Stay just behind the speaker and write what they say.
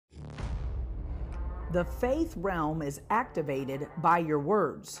The faith realm is activated by your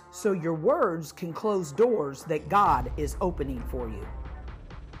words, so your words can close doors that God is opening for you.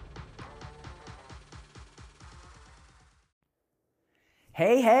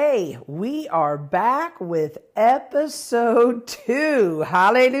 Hey, we are back with episode 2.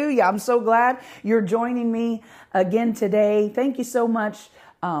 Hallelujah. I'm so glad you're joining me again today. Thank you so much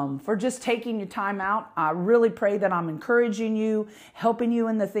for just taking your time out. I really pray that I'm encouraging you, helping you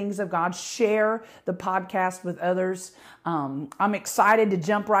in the things of God. Share the podcast with others. I'm excited to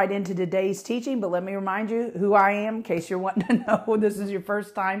jump right into today's teaching, but let me remind you who I am in case you're wanting to know this is your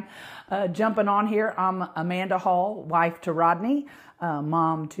first time jumping on here. I'm Amanda Hall, wife to Rodney,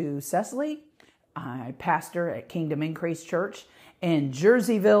 mom to Cecily. I pastor at Kingdom Increase Church in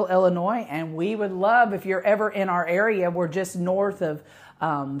Jerseyville, Illinois, and we would love if you're ever in our area. We're just north of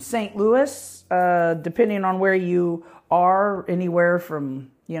St. Louis, depending on where you are, anywhere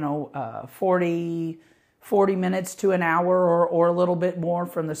from 40 minutes to an hour or a little bit more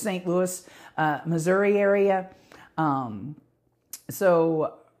from the St. Louis, Missouri area.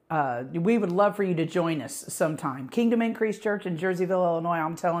 We would love for you to join us sometime. Kingdom Increase Church in Jerseyville, Illinois.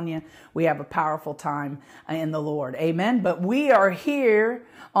 I'm telling you, we have a powerful time in the Lord. Amen. But we are here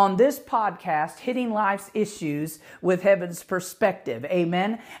on this podcast, hitting life's issues with heaven's perspective.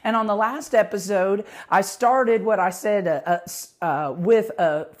 Amen. And on the last episode, I started what I said with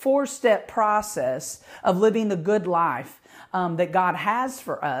a 4-step process of living the good life that God has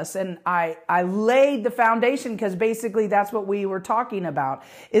for us. And I laid the foundation because basically that's what we were talking about,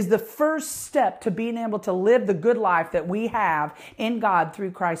 is the first step to being able to live the good life that we have in God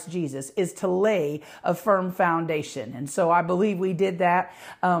through Christ Jesus is to lay a firm foundation. And so I believe we did that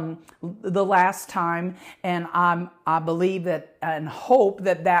the last time. And I believe that and hope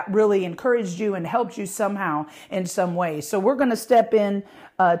that that really encouraged you and helped you somehow in some way. So we're going to step in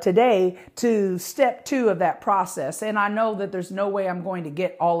today to step 2 of that process. And I know that there's no way I'm going to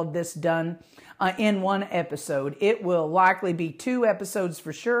get all of this done in one episode. It will likely be 2 episodes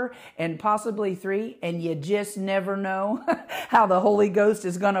for sure, and possibly 3. And you just never know how the Holy Ghost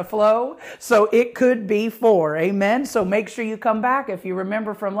is going to flow. So it could be 4. Amen. So make sure you come back. If you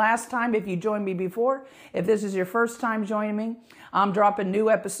remember from last time, if you joined me before, if this is your first time joining me, I'm dropping new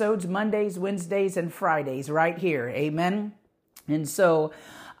episodes Mondays, Wednesdays, and Fridays right here. Amen. And so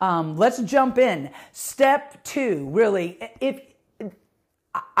let's jump in. Step 2, really, if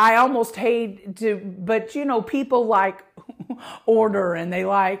I almost hate to, but people like order, and they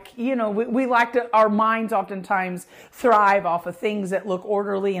like, we like to, our minds oftentimes thrive off of things that look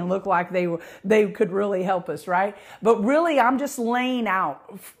orderly and look like they could really help us, right? But really, I'm just laying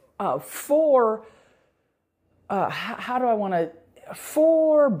out 4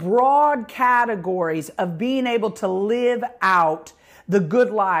 broad categories of being able to live out the good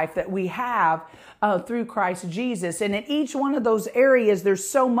life that we have through Christ Jesus. And in each one of those areas, there's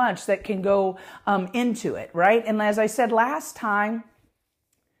so much that can go into it, right? And as I said last time,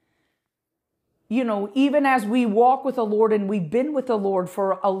 even as we walk with the Lord and we've been with the Lord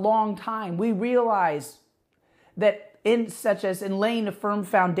for a long time, we realize that such as in laying a firm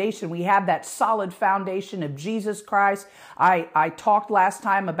foundation, we have that solid foundation of Jesus Christ. I talked last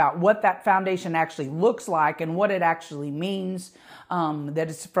time about what that foundation actually looks like and what it actually means, that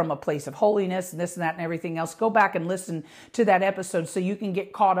it's from a place of holiness and this and that and everything else. Go back and listen to that episode so you can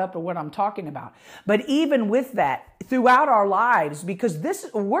get caught up in what I'm talking about. But even with that, throughout our lives, because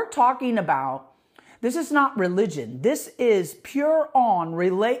we're talking about, this is not religion. This is pure on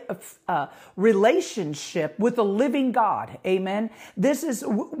relationship with the living God. Amen. This is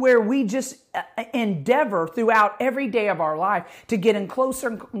where we just endeavor throughout every day of our life to get in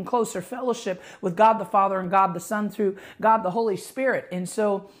closer and closer fellowship with God the Father and God the Son through God the Holy Spirit. And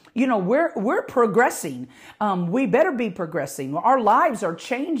so, we're progressing. We better be progressing. Our lives are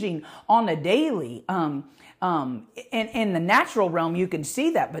changing on a daily. In the natural realm, you can see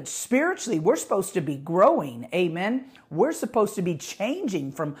that, but spiritually, we're supposed to be growing. Amen. We're supposed to be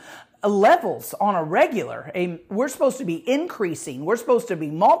changing from levels on a regular. We're supposed to be increasing. We're supposed to be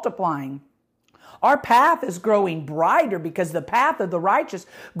multiplying. Our path is growing brighter because the path of the righteous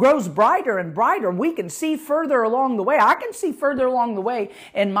grows brighter and brighter. We can see further along the way. I can see further along the way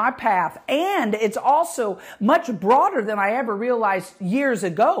in my path. And it's also much broader than I ever realized years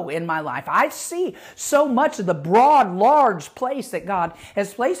ago in my life. I see so much of the broad, large place that God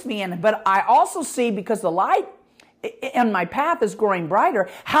has placed me in. But I also see, because the light and my path is growing brighter,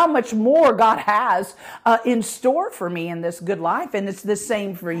 how much more God has in store for me in this good life. And it's the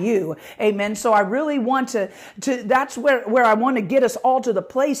same for you. Amen. So I really want to that's where I want to get us all to the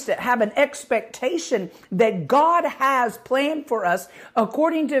place to have an expectation that God has planned for us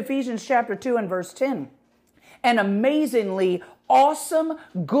according to Ephesians chapter 2 and verse 10. An amazingly awesome,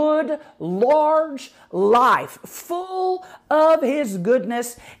 good, large life, full of His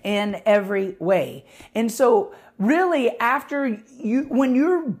goodness in every way. And so really, when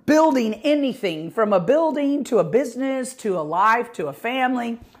you're building anything, from a building to a business, to a life, to a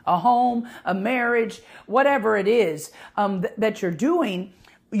family, a home, a marriage, whatever it is that you're doing,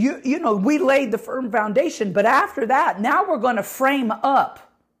 you know, we laid the firm foundation, but after that, now we're going to frame up.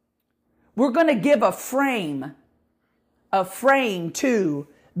 We're going to give a frame to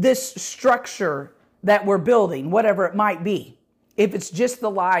this structure that we're building, whatever it might be. If it's just the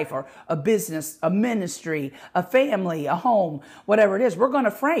life or a business, a ministry, a family, a home, whatever it is, we're going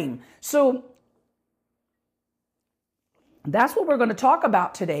to frame. So that's what we're going to talk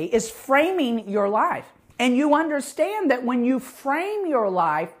about today, is framing your life. And you understand that when you frame your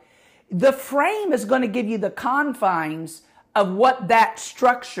life, the frame is going to give you the confines of what that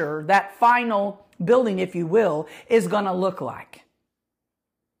structure, that final building, if you will, is going to look like.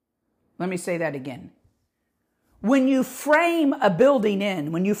 Let me say that again. When you frame a building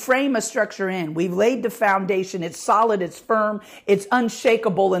in, when you frame a structure in, we've laid the foundation. It's solid, it's firm, it's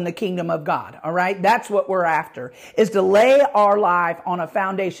unshakable in the kingdom of God. All right. That's what we're after, is to lay our life on a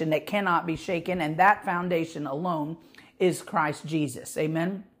foundation that cannot be shaken. And that foundation alone is Christ Jesus.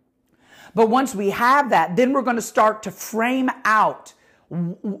 Amen. But once we have that, then we're going to start to frame out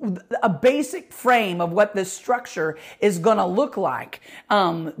a basic frame of what this structure is going to look like,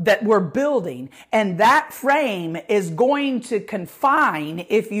 that we're building. And that frame is going to confine,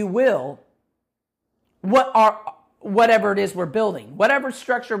 if you will, whatever it is we're building, whatever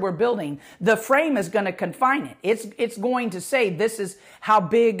structure we're building, the frame is going to confine it. It's going to say, this is how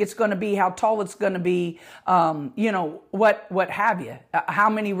big it's going to be, how tall it's going to be, you know, what have you,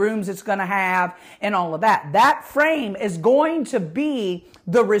 how many rooms it's going to have, and all of that. That frame is going to be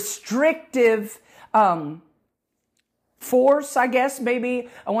the restrictive, force, I guess, maybe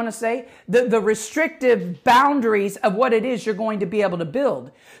I want to say, the restrictive boundaries of what it is you're going to be able to build.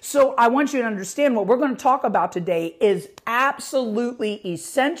 So I want you to understand what we're going to talk about today is absolutely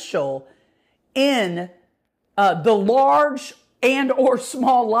essential in the large and or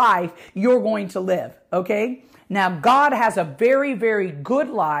small life you're going to live. Okay. Now, God has a very, very good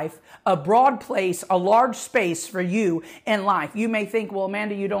life, a broad place, a large space for you in life. You may think, well,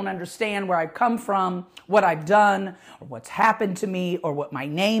 Amanda, you don't understand where I've come from, what I've done, or what's happened to me, or what my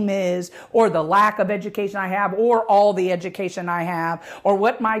name is, or the lack of education I have, or all the education I have, or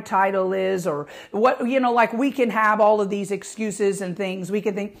what my title is, or what, you know, like we can have all of these excuses and things. We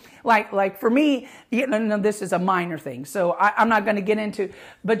can think, like for me, you know, this is a minor thing, so I'm not going to get into,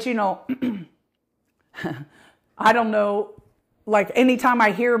 but you know, I don't know, like anytime I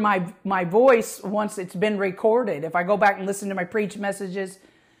hear my voice, once it's been recorded, if I go back and listen to my preach messages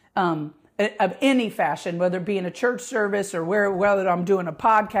of any fashion, whether it be in a church service or whether I'm doing a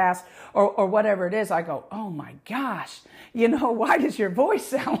podcast or whatever it is, I go, oh my gosh, you know, why does your voice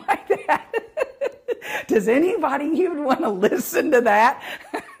sound like that? Does anybody even want to listen to that?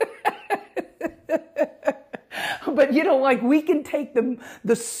 But, you know, like we can take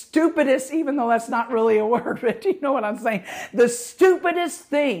the stupidest, even though that's not really a word, but you know what I'm saying? The stupidest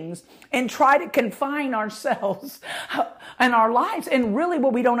things and try to confine ourselves and our lives. And really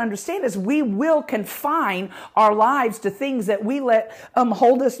what we don't understand is we will confine our lives to things that we let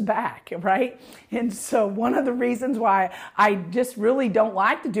hold us back, right? And so one of the reasons why I just really don't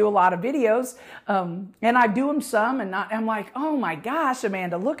like to do a lot of videos, and I do them some, and I'm like, oh my gosh,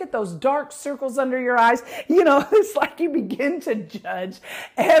 Amanda, look at those dark circles under your eyes. You know, it's like you begin to judge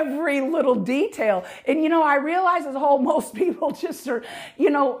every little detail. And, you know, I realize as a whole, most people just are, you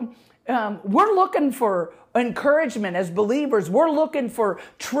know, we're looking for encouragement as believers. We're looking for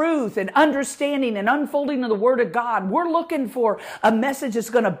truth and understanding and unfolding of the Word of God. We're looking for a message that's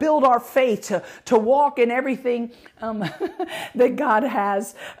going to build our faith to walk in everything that God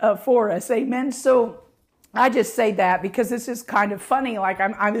has for us. Amen. So I just say that because this is kind of funny. Like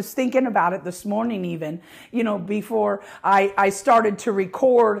I was thinking about it this morning, even, you know, before I started to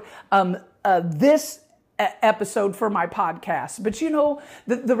record this episode for my podcast. But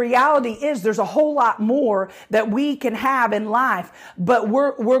the reality is there's a whole lot more that we can have in life. But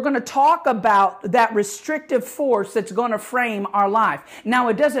we're going to talk about that restrictive force that's going to frame our life. Now,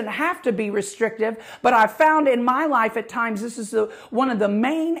 it doesn't have to be restrictive, but I found in my life at times this is one of the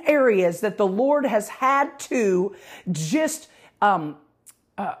main areas that the Lord has had to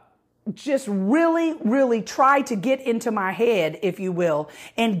just really, really try to get into my head, if you will,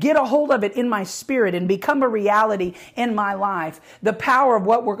 and get a hold of it in my spirit and become a reality in my life. The power of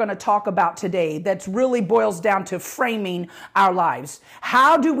what we're going to talk about today that's really boils down to framing our lives.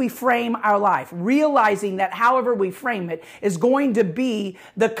 How do we frame our life? Realizing that however we frame it is going to be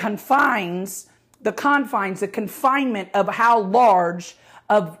the confinement of how large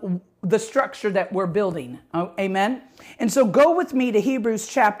of the structure that we're building. Oh, amen. And so go with me to Hebrews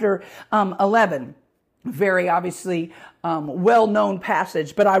chapter 11. Very obviously well-known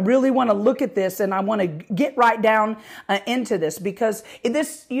passage, but I really want to look at this and I want to get right down into this, because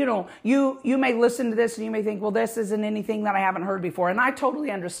this, you may listen to this and you may think, well, this isn't anything that I haven't heard before. And I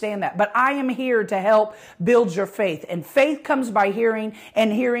totally understand that, but I am here to help build your faith, and faith comes by hearing,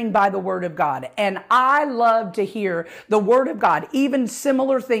 and hearing by the word of God. And I love to hear the word of God, even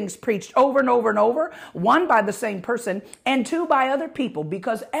similar things preached over and over and over, one by the same person and two by other people,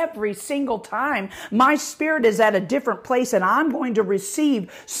 because every single time my spirit is at a different place and I'm going to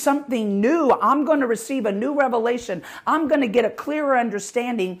receive something new. I'm going to receive a new revelation. I'm going to get a clearer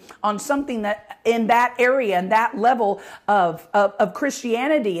understanding on something that in that area and that level of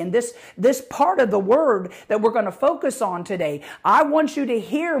Christianity and this part of the word that we're going to focus on today. I want you to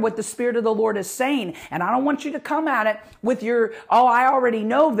hear what the Spirit of the Lord is saying, and I don't want you to come at it with I already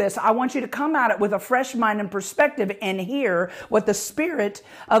know this. I want you to come at it with a fresh mind and perspective and hear what the Spirit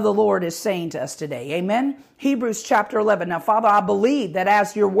of the Lord is saying to us today. Amen. Hebrews chapter 11. Now, Father, I believe that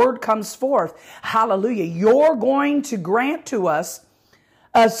as your word comes forth, hallelujah, you're going to grant to us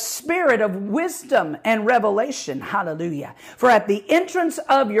a spirit of wisdom and revelation. Hallelujah. For at the entrance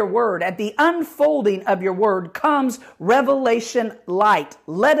of your word, at the unfolding of your word comes revelation light.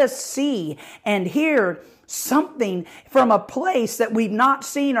 Let us see and hear something from a place that we've not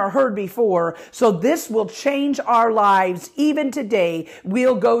seen or heard before. So this will change our lives. Even today,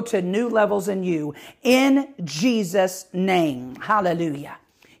 we'll go to new levels in you. In Jesus' name. Hallelujah.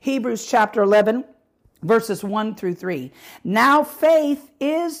 Hebrews chapter 11, verses 1 through 3. Now faith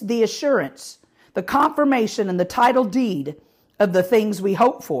is the assurance, the confirmation, and the title deed of the things we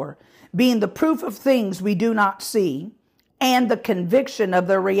hope for, being the proof of things we do not see, and the conviction of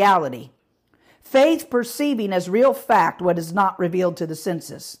their reality. Faith perceiving as real fact what is not revealed to the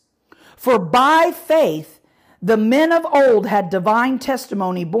senses. For by faith the men of old had divine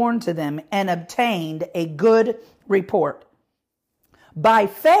testimony borne to them and obtained a good report. By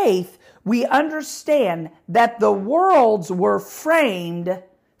faith we understand that the worlds were framed,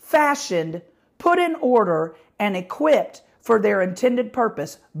 fashioned, put in order, and equipped for their intended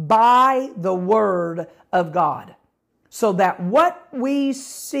purpose by the word of God, so that what we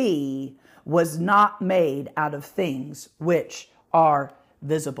see was not made out of things which are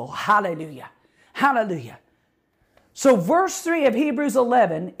visible. Hallelujah. Hallelujah. So verse 3 of Hebrews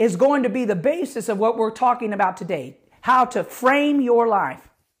 11 is going to be the basis of what we're talking about today, how to frame your life.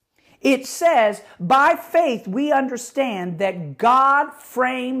 It says, by faith we understand that God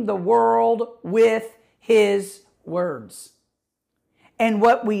framed the world with his words. And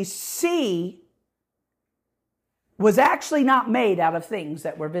what we see was actually not made out of things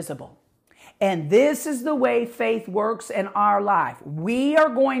that were visible. And this is the way faith works in our life. We are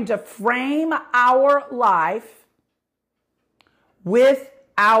going to frame our life with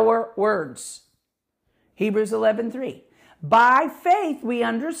our words. Hebrews 11:3. By faith we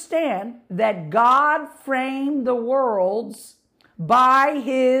understand that God framed the worlds by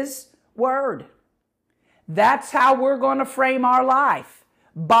his word. That's how we're going to frame our life,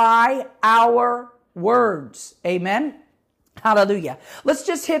 by our words. Amen. Hallelujah. Let's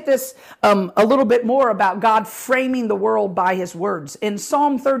just hit this a little bit more about God framing the world by his words. In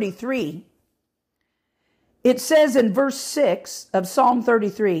Psalm 33, it says in verse 6 of Psalm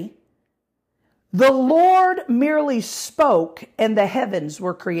 33, the Lord merely spoke and the heavens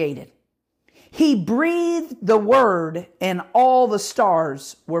were created. He breathed the word and all the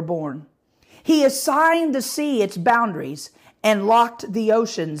stars were born. He assigned the sea its boundaries and locked the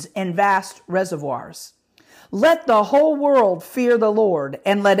oceans in vast reservoirs. Let the whole world fear the Lord,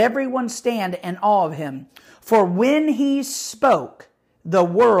 and let everyone stand in awe of him. For when he spoke, the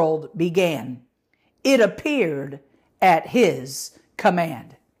world began. It appeared at his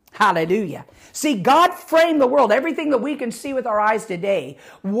command. Hallelujah. See, God framed the world. Everything that we can see with our eyes today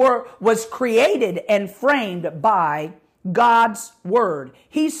was created and framed by God's word.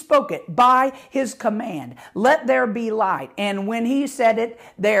 He spoke it by his command. Let there be light. And when he said it,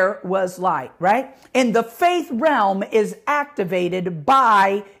 there was light, right? And the faith realm is activated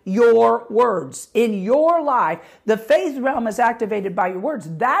by your words. In your life, the faith realm is activated by your words.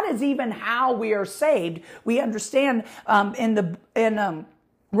 That is even how we are saved. We understand in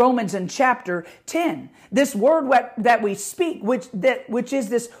Romans in chapter 10, this word that we speak, which is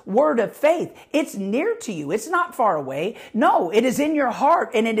this word of faith, it's near to you. It's not far away. No, it is in your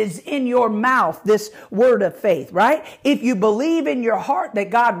heart and it is in your mouth, this word of faith, right? If you believe in your heart that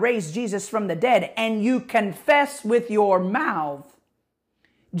God raised Jesus from the dead and you confess with your mouth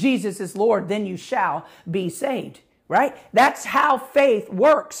Jesus is Lord, then you shall be saved. Right? That's how faith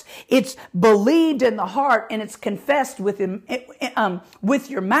works. It's believed in the heart and it's confessed with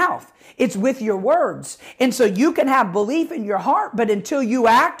your mouth. It's with your words. And so you can have belief in your heart, but until you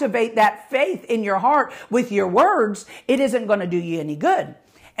activate that faith in your heart with your words, it isn't going to do you any good.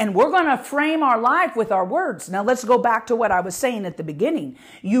 And we're going to frame our life with our words. Now let's go back to what I was saying at the beginning.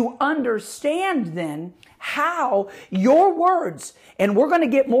 You understand then how your words, and we're going to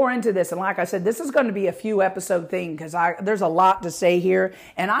get more into this. And like I said, this is going to be a few episode thing because there's a lot to say here.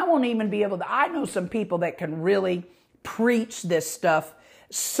 And I won't even be able to, I know some people that can really preach this stuff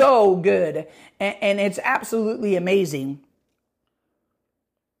so good. And it's absolutely amazing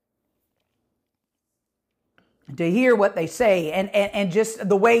to hear what they say and just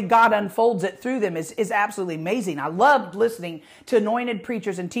the way God unfolds it through them is absolutely amazing. I loved listening to anointed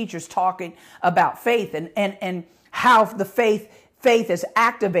preachers and teachers talking about faith and how the faith is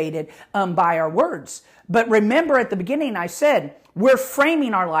activated by our words. But remember at the beginning I said, we're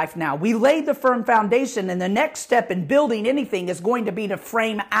framing our life now. We laid the firm foundation, and the next step in building anything is going to be to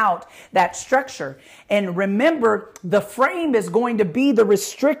frame out that structure. And remember, the frame is going to be the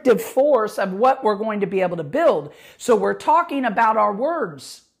restrictive force of what we're going to be able to build. So we're talking about our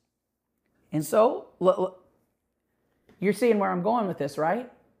words. And so, you're seeing where I'm going with this,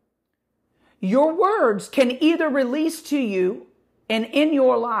 right? Your words can either release to you and in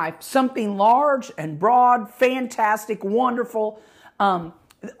your life something large and broad, fantastic, wonderful,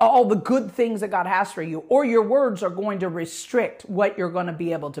 all the good things that God has for you, or your words are going to restrict what you're going to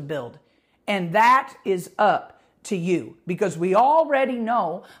be able to build. And that is up to you, because we already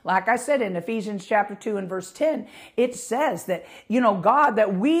know, like I said in Ephesians chapter 2 and verse 10, it says that, God,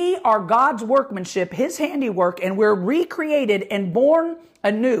 that we are God's workmanship, his handiwork, and we're recreated and born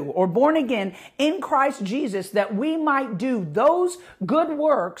anew or born again in Christ Jesus, that we might do those good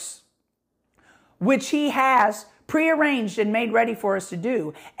works which he has prearranged and made ready for us to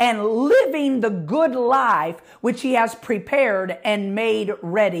do, and living the good life which he has prepared and made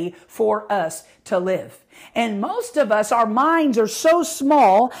ready for us to live. And most of us, our minds are so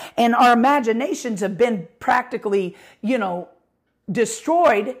small and our imaginations have been practically,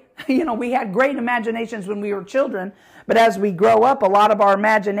 destroyed. We had great imaginations when we were children, but as we grow up, a lot of our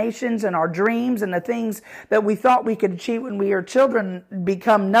imaginations and our dreams and the things that we thought we could achieve when we were children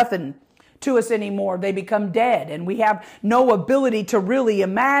become nothing to us anymore. They become dead, and we have no ability to really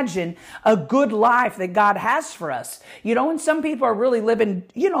imagine a good life that God has for us. And some people are really living,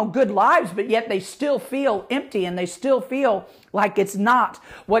 good lives, but yet they still feel empty and they still feel like it's not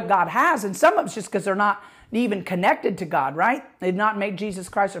what God has. And some of it's just because they're not even connected to God, right? They've not made Jesus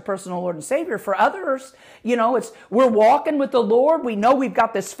Christ their personal Lord and Savior. For others, we're walking with the Lord. We know we've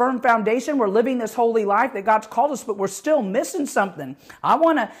got this firm foundation. We're living this holy life that God's called us, but we're still missing something. I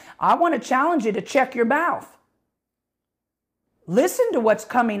want to challenge you to check your mouth. Listen to what's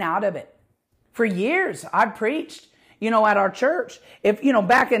coming out of it. For years, I've preached, at our church. If,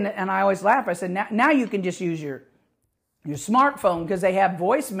 back in, and I always laugh, I said, now you can just use your smartphone because they have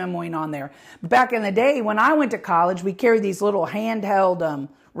voice memoing on there. Back in the day when I went to college, we carried these little handheld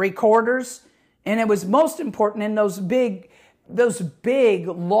recorders, and it was most important in those big,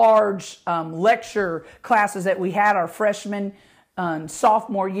 large lecture classes that we had our freshman and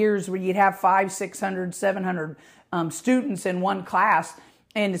sophomore years, where you'd have 500, 600, 700 students in one class.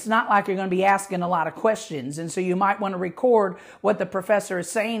 And it's not like you're going to be asking a lot of questions. And so you might want to record what the professor is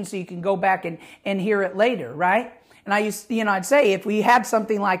saying so you can go back and hear it later, right? And I'd say if we had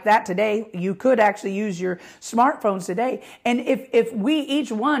something like that today, you could actually use your smartphones today. And if we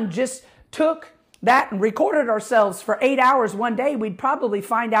each one just took that and recorded ourselves for 8 hours one day, we'd probably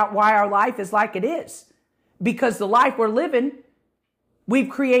find out why our life is like it is. Because the life we're living, we've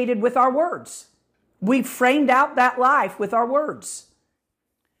created with our words. We've framed out that life with our words.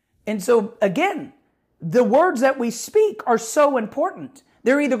 And so again, the words that we speak are so important.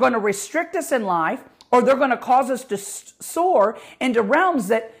 They're either going to restrict us in life, or they're going to cause us to soar into realms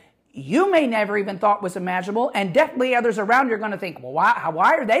that you may never even thought was imaginable, and definitely others around you are going to think, well,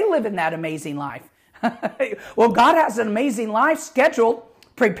 why are they living that amazing life? Well, God has an amazing life scheduled,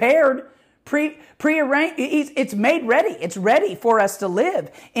 prepared, prearranged. It's made ready. It's ready for us to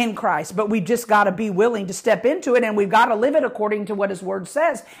live in Christ, but we've just got to be willing to step into it, and we've got to live it according to what His Word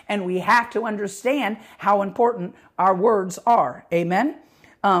says, and we have to understand how important our words are. Amen?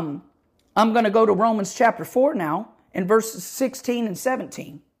 I'm going to go to Romans chapter 4 now, in verses 16 and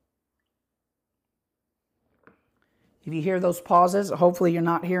 17. If you hear those pauses, hopefully you're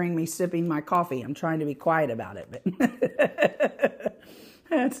not hearing me sipping my coffee. I'm trying to be quiet about it, but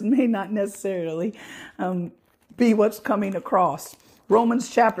that may not necessarily be what's coming across. Romans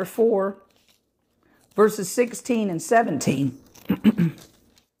chapter 4, verses 16 and 17.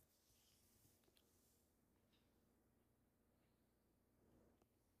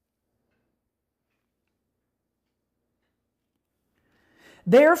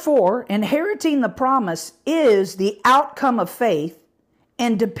 Therefore, inheriting the promise is the outcome of faith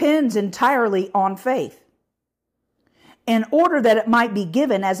and depends entirely on faith, in order that it might be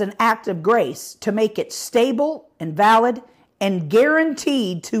given as an act of grace to make it stable and valid and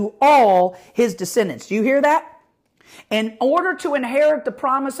guaranteed to all His descendants. Do you hear that? In order to inherit the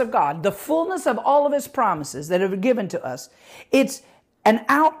promise of God, the fullness of all of His promises that have been given to us, it's an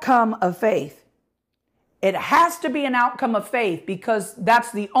outcome of faith. It has to be an outcome of faith because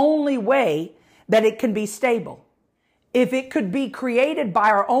that's the only way that it can be stable. If it could be created by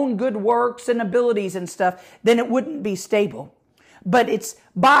our own good works and abilities and stuff, then it wouldn't be stable. But it's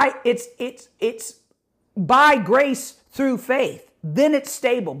by grace through faith. Then it's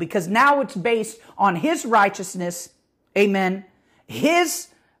stable because now it's based on His righteousness. Amen. His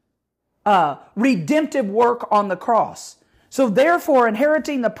redemptive work on the cross. So therefore,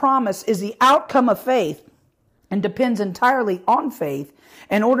 inheriting the promise is the outcome of faith and depends entirely on faith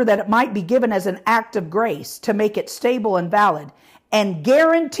in order that it might be given as an act of grace to make it stable and valid and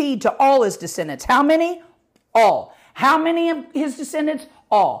guaranteed to all His descendants. How many? All. How many of His descendants?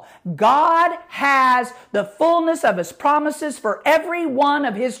 All. God has the fullness of His promises for every one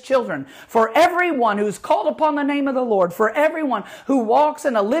of His children, for everyone who's called upon the name of the Lord, for everyone who walks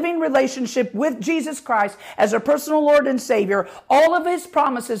in a living relationship with Jesus Christ as a personal Lord and Savior. All of His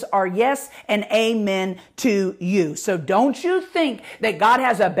promises are yes and amen to you. So don't you think that God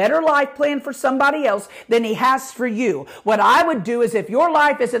has a better life plan for somebody else than He has for you. What I would do is if your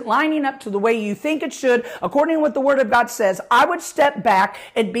life isn't lining up to the way you think it should, according to what the Word of God says, I would step back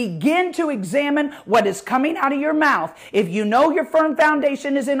and begin to examine what is coming out of your mouth. If you know your firm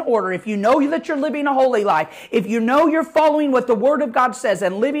foundation is in order, if you know that you're living a holy life, if you know you're following what the Word of God says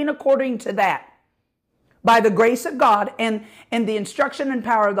and living according to that, by the grace of God and the instruction and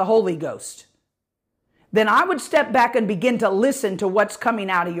power of the Holy Ghost, then I would step back and begin to listen to what's coming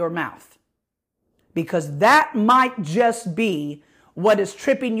out of your mouth. Because that might just be what is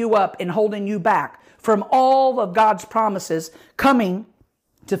tripping you up and holding you back from all of God's promises coming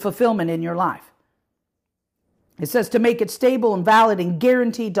to fulfillment in your life. It says to make it stable and valid and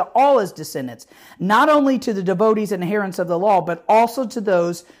guaranteed to all His descendants, not only to the devotees and adherents of the law, but also to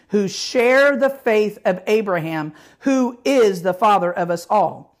those who share the faith of Abraham, who is the father of us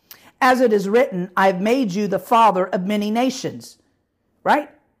all. As it is written, I've made you the father of many nations.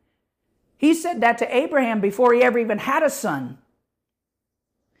 Right? He said that to Abraham before he ever even had a son.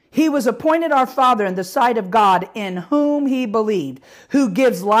 He was appointed our father in the sight of God, in whom he believed, who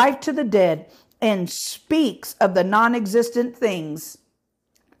gives life to the dead and speaks of the non-existent things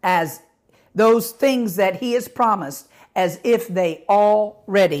as those things that He has promised as if they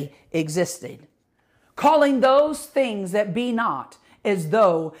already existed. Calling those things that be not as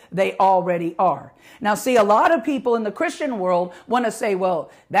though they already are. Now, see, a lot of people in the Christian world want to say,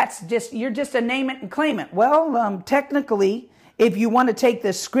 well, you're just a name it and claim it. Well, technically, if you want to take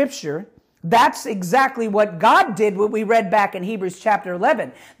this scripture, that's exactly what God did, what we read back in Hebrews chapter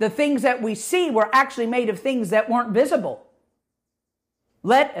 11. The things that we see were actually made of things that weren't visible.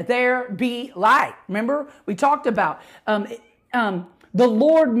 Let there be light. Remember, we talked about the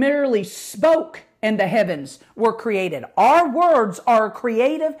Lord merely spoke and the heavens were created. Our words are a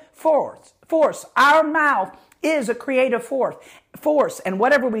creative force. Our mouth is a creative force, and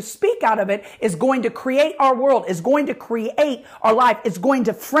whatever we speak out of it is going to create our world, is going to create our life. It's going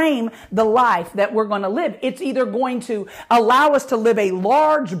to frame the life that we're going to live. It's either going to allow us to live a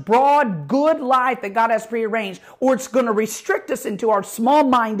large, broad, good life that God has prearranged, or it's going to restrict us into our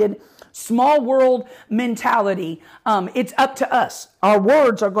small-minded, small world mentality. It's up to us. Our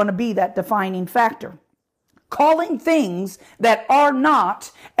words are going to be that defining factor. calling things that are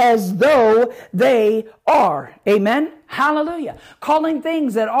not as though they are. Amen. Hallelujah. Calling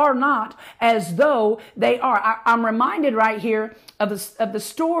things that are not as though they are. I'm reminded right here of the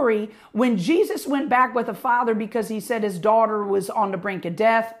story when Jesus went back with the father because he said his daughter was on the brink of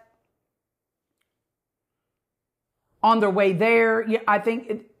death. On their way there, I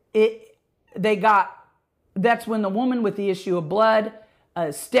think that's when the woman with the issue of blood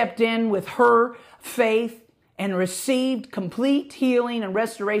stepped in with her faith and received complete healing and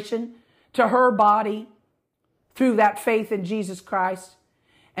restoration to her body through that faith in Jesus Christ.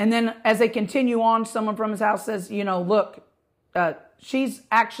 And then as they continue on, someone from his house says, look, she's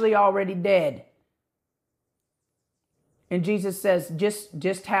actually already dead. And Jesus says,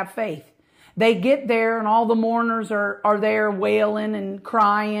 just have faith. They get there and all the mourners are there wailing and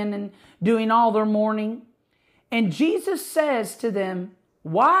crying and doing all their mourning. And Jesus says to them,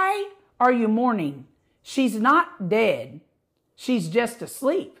 why are you mourning? She's not dead. She's just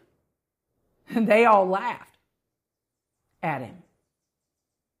asleep. And they all laughed at him.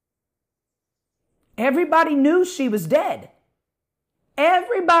 Everybody knew she was dead.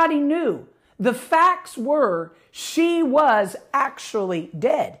 Everybody knew. The facts were she was actually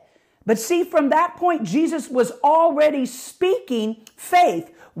dead. But see, from that point, Jesus was already speaking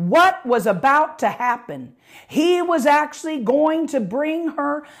faith. What was about to happen? He was actually going to bring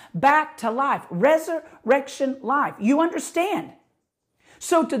her back to life. Resurrection life. You understand?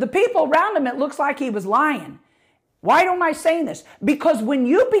 So to the people around him, it looks like he was lying. Why am I saying this? Because when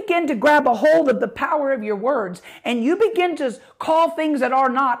you begin to grab a hold of the power of your words and you begin to call things that are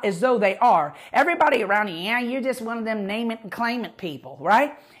not as though they are, everybody around you, you're just one of them name it and claim it people,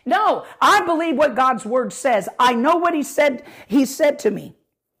 right? No, I believe what God's word says. I know what he said to me.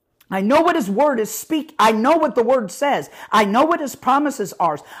 I know what his word is speak. I know what the word says. I know what his promises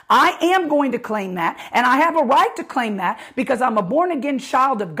are. I am going to claim that, and I have a right to claim that because I'm a born again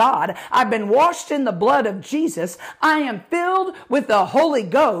child of God. I've been washed in the blood of Jesus. I am filled with the Holy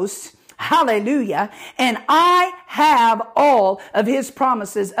Ghost. Hallelujah. And I have all of his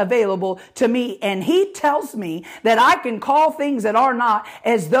promises available to me. And he tells me that I can call things that are not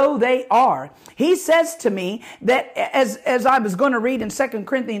as though they are. He says to me that as I was going to read in 2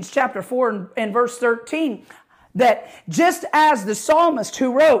 Corinthians chapter 4 and verse 13, that just as the psalmist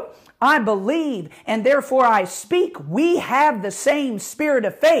who wrote, I believe and therefore I speak, we have the same spirit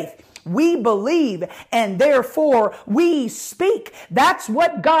of faith. We believe and therefore we speak. That's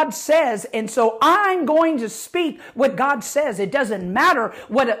what God says. And so I'm going to speak what God says. It doesn't matter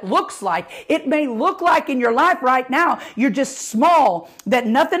what it looks like. It may look like in your life right now, you're just small, that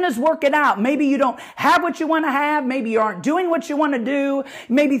nothing is working out. Maybe you don't have what you want to have. Maybe you aren't doing what you want to do.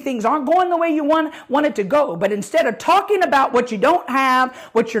 Maybe things aren't going the way you want it to go. But instead of talking about what you don't have,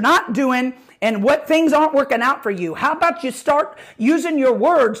 what you're not doing, and what things aren't working out for you, how about you start using your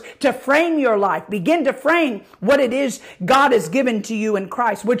words to frame your life? Begin to frame what it is God has given to you in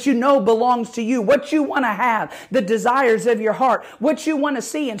Christ, what you know belongs to you, what you want to have, the desires of your heart, what you want to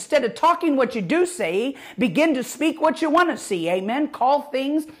see. Instead of talking what you do see, begin to speak what you want to see. Amen. Call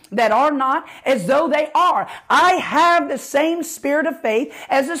things that are not as though they are. I have the same spirit of faith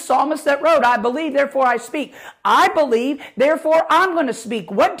as the psalmist that wrote, I believe, therefore I speak. I believe, therefore I'm going to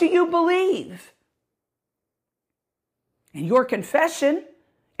speak. What do you believe? And your confession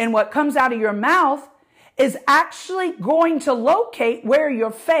and what comes out of your mouth is actually going to locate where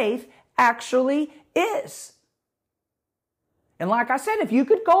your faith actually is. And like I said, if you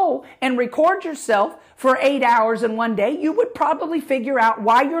could go and record yourself for 8 hours in one day, you would probably figure out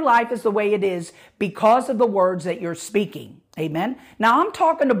why your life is the way it is because of the words that you're speaking. Amen. Now I'm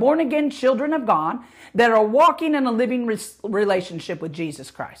talking to born again children of God that are walking in a living relationship with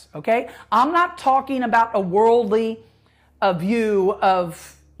Jesus Christ. Okay. I'm not talking about a worldly view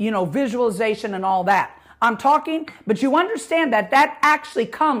of, visualization and all that. I'm talking, but you understand that actually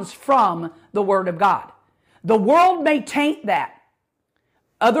comes from the Word of God. The world may taint that.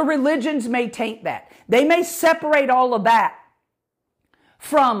 Other religions may taint that. They may separate all of that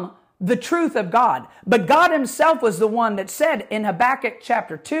from the truth of God. But God himself was the one that said in Habakkuk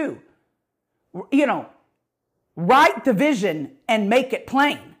chapter 2, write the vision and make it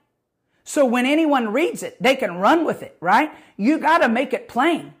plain. So when anyone reads it, they can run with it, right? You got to make it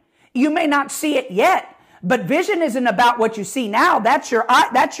plain. You may not see it yet, But vision isn't about what you see now. That's your eye,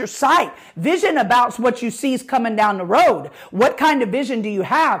 that's your sight. Vision about what you see is coming down the road. What kind of vision do you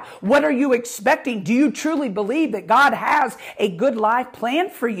have? What are you expecting? Do you truly believe that God has a good life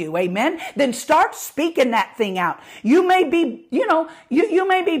planned for you? Amen. Then start speaking that thing out. You may be, you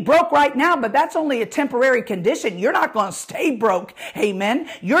may be broke right now, but that's only a temporary condition. You're not going to stay broke. Amen.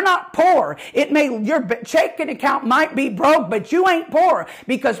 You're not poor. Your checking account might be broke, but you ain't poor,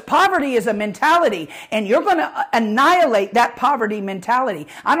 because poverty is a mentality, and you're going to annihilate that poverty mentality.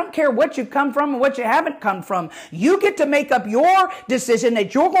 I don't care what you come from and what you haven't come from. You get to make up your decision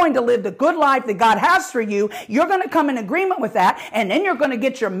that you're going to live the good life that God has for you. You're going to come in agreement with that, and then you're going to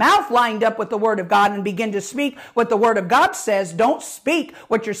get your mouth lined up with the Word of God and begin to speak what the Word of God says. Don't speak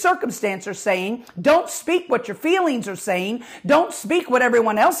what your circumstances are saying. Don't speak what your feelings are saying. Don't speak what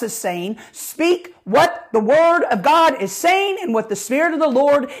everyone else is saying. Speak what the Word of God is saying and what the Spirit of the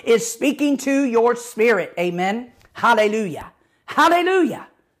Lord is speaking to your spirit. Amen. Hallelujah. Hallelujah.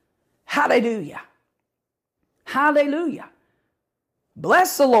 Hallelujah. Hallelujah.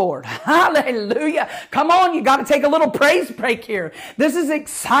 Bless the Lord. Hallelujah. Come on, you got to take a little praise break here. This is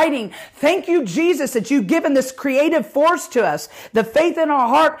exciting. Thank you, Jesus, that you've given this creative force to us, the faith in our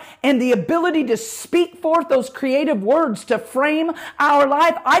heart and the ability to speak forth those creative words to frame our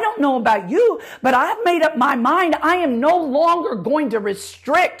life. I don't know about you, but I've made up my mind. I am no longer going to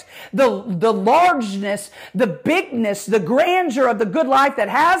restrict the largeness, the bigness, the grandeur of the good life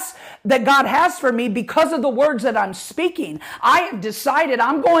that God has for me because of the words that I'm speaking. I have decided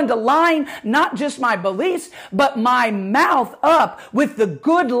I'm going to line not just my beliefs, but my mouth up with the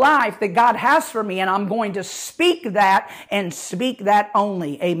good life that God has for me. And I'm going to speak that and speak that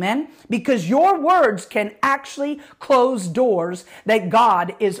only. Amen. Because your words can actually close doors that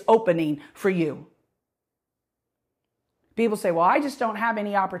God is opening for you. People say, well, I just don't have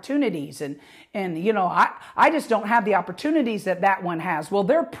any opportunities. And I just don't have the opportunities that one has. Well,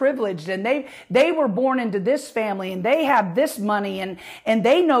 they're privileged, and they were born into this family, and they have this money, and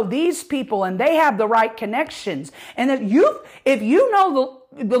they know these people, and they have the right connections. And if you know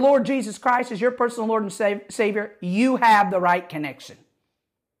the Lord Jesus Christ as your personal Lord and Savior, you have the right connection.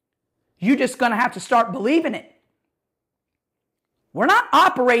 You're just going to have to start believing it. We're not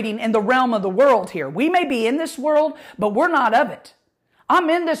operating in the realm of the world here. We may be in this world, but we're not of it. I'm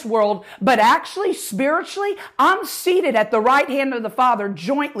in this world, but actually, spiritually, I'm seated at the right hand of the Father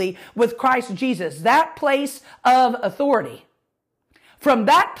jointly with Christ Jesus, that place of authority. From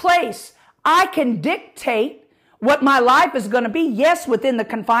that place, I can dictate what my life is going to be, yes, within the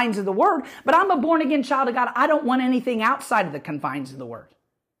confines of the Word, but I'm a born-again child of God. I don't want anything outside of the confines of the Word.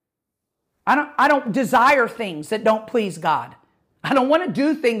 I don't desire things that don't please God. I don't want to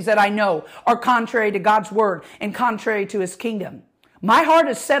do things that I know are contrary to God's Word and contrary to His kingdom. My heart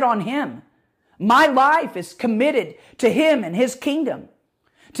is set on Him. My life is committed to Him and His kingdom,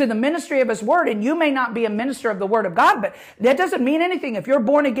 to the ministry of His Word. And you may not be a minister of the Word of God, but that doesn't mean anything. If you're a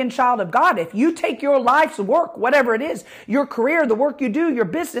born-again child of God, if you take your life's work, whatever it is, your career, the work you do, your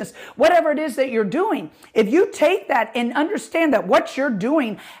business, whatever it is that you're doing, if you take that and understand that what you're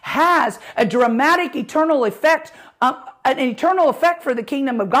doing has a dramatic eternal effect, an eternal effect for the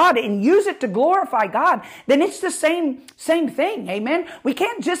kingdom of God, and use it to glorify God, then it's the same thing. Amen. We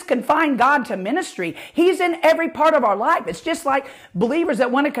can't just confine God to ministry. He's in every part of our life. It's just like believers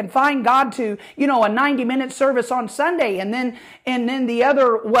that want to confine God to, a 90-minute service on Sunday, and then the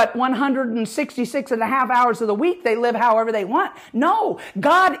other, 166 and a half hours of the week, they live however they want. No,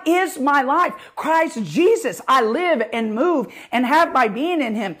 God is my life. Christ Jesus, I live and move and have my being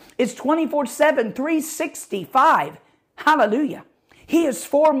in Him. It's 24/7, 365. Hallelujah. He is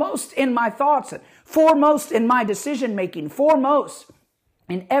foremost in my thoughts, foremost in my decision making, foremost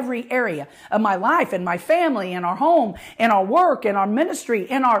in every area of my life, and my family, and our home, and our work, and our ministry,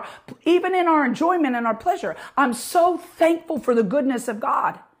 and even in our enjoyment and our pleasure. I'm so thankful for the goodness of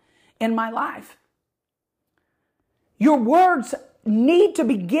God in my life. Your words need to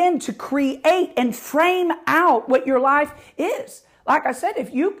begin to create and frame out what your life is. Like I said,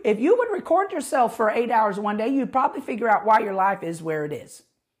 if you would record yourself for 8 hours one day, you'd probably figure out why your life is where it is.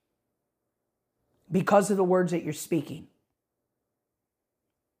 Because of the words that you're speaking.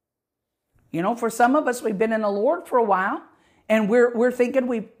 For some of us, we've been in the Lord for a while, and we're thinking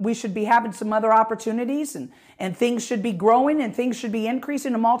we should be having some other opportunities, and things should be growing, and things should be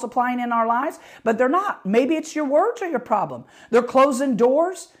increasing and multiplying in our lives, but they're not. Maybe it's your words are your problem. They're closing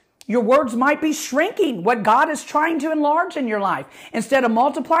doors. Your words might be shrinking what God is trying to enlarge in your life. Instead of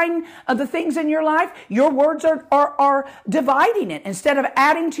multiplying the things in your life, your words are dividing it. Instead of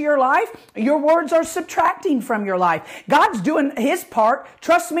adding to your life, your words are subtracting from your life. God's doing His part.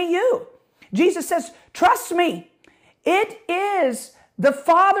 Trust me, you. Jesus says, trust me. It is the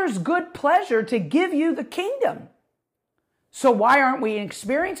Father's good pleasure to give you the kingdom. So why aren't we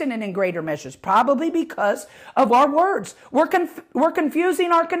experiencing it in greater measures? Probably because of our words. We're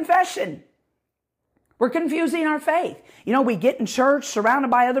confusing our confession. We're confusing our faith. You know, we get in church surrounded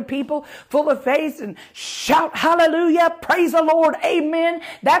by other people full of faith and shout, hallelujah, praise the Lord, amen.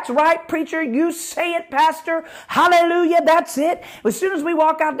 That's right, preacher. You say it, pastor. Hallelujah, that's it. As soon as we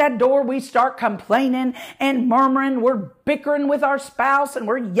walk out that door, we start complaining and murmuring. We're bickering with our spouse and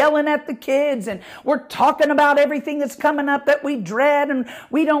we're yelling at the kids and we're talking about everything that's coming up that we dread and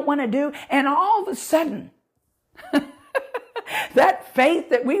we don't want to do. And all of a sudden, that faith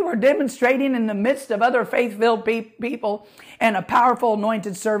that we were demonstrating in the midst of other faith-filled people and a powerful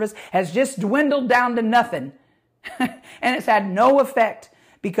anointed service has just dwindled down to nothing. And it's had no effect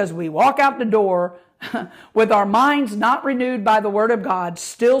because we walk out the door with our minds not renewed by the Word of God,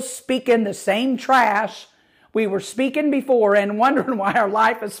 still speaking the same trash we were speaking before and wondering why our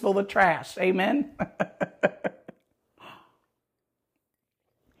life is full of trash. Amen?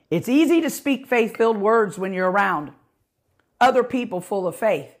 It's easy to speak faith-filled words when you're around other people full of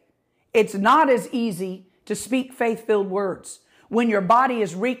faith. It's not as easy to speak faith-filled words when your body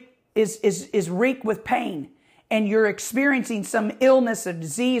is reeked with pain and you're experiencing some illness or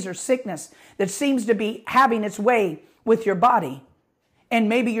disease or sickness that seems to be having its way with your body. And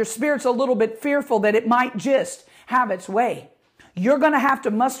maybe your spirit's a little bit fearful that it might just have its way. You're going to have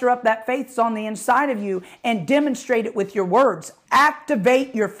to muster up that faith that's on the inside of you and demonstrate it with your words.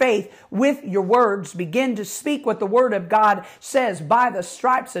 Activate your faith with your words. Begin to speak what the Word of God says. By the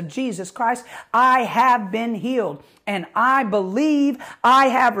stripes of Jesus Christ, I have been healed. And I believe I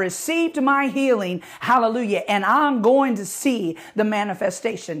have received my healing. Hallelujah. And I'm going to see the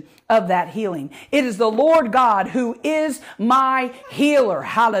manifestation of that healing. It is the Lord God who is my healer.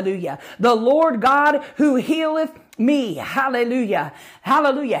 Hallelujah. The Lord God who healeth me. Hallelujah.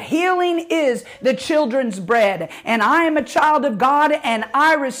 Hallelujah. Healing is the children's bread. And I am a child of God and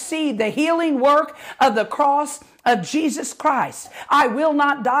I receive the healing work of the cross of Jesus Christ. I will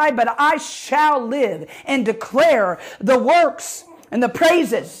not die, but I shall live and declare the works and the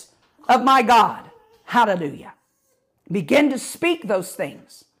praises of my God. Hallelujah. Begin to speak those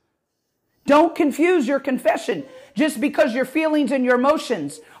things. Don't confuse your confession just because your feelings and your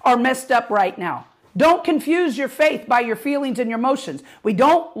emotions are messed up right now. Don't confuse your faith by your feelings and your emotions. We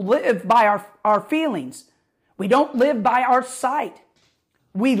don't live by our feelings. We don't live by our sight.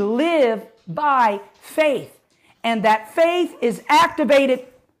 We live by faith. And that faith is activated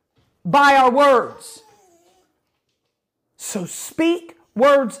by our words. So speak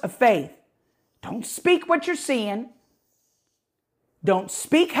words of faith. Don't speak what you're seeing. Don't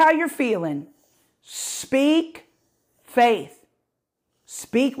speak how you're feeling. Speak faith.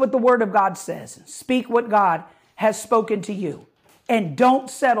 Speak what the Word of God says. Speak what God has spoken to you. And don't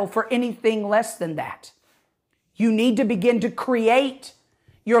settle for anything less than that. You need to begin to create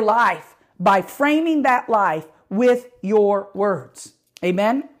your life by framing that life with your words.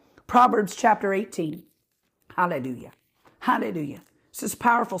 Amen? Proverbs chapter 18. Hallelujah. Hallelujah. This is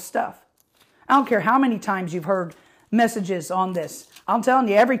powerful stuff. I don't care how many times you've heard messages on this. I'm telling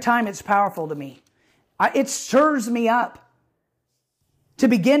you, every time it's powerful to me. It stirs me up to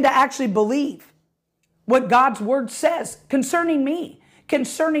begin to actually believe what God's Word says concerning me,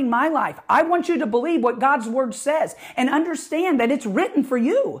 concerning my life. I want you to believe what God's Word says and understand that it's written for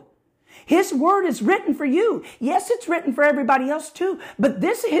you. His Word is written for you. Yes, it's written for everybody else too, but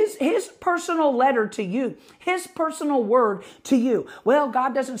this is His personal letter to you, His personal word to you. Well,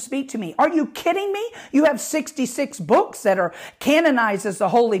 God doesn't speak to me. Are you kidding me? You have 66 books that are canonized as the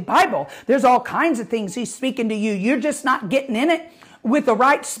Holy Bible. There's all kinds of things He's speaking to you. You're just not getting in it with the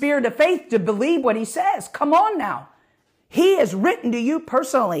right spirit of faith to believe what He says. Come on now. He has written to you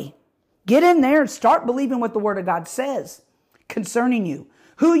personally. Get in there and start believing what the Word of God says concerning you,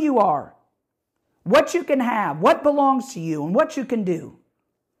 who you are, what you can have, what belongs to you, and what you can do.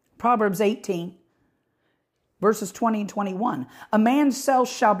 Proverbs 18, verses 20 and 21. A man's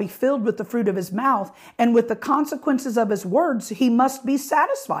cells shall be filled with the fruit of his mouth, and with the consequences of his words he must be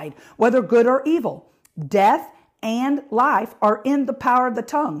satisfied, whether good or evil. Death and life are in the power of the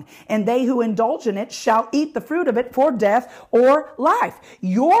tongue, and they who indulge in it shall eat the fruit of it for death or life.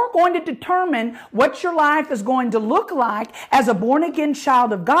 You're going to determine what your life is going to look like as a born-again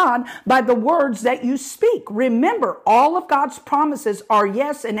child of God by the words that you speak. Remember, all of God's promises are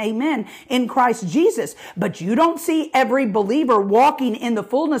yes and amen in Christ Jesus, but you don't see every believer walking in the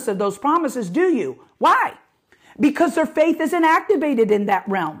fullness of those promises, do you? Why? Because their faith isn't activated in that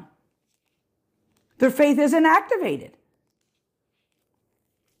realm. Their faith isn't activated.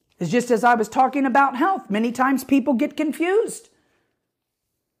 It's just as I was talking about health. Many times people get confused.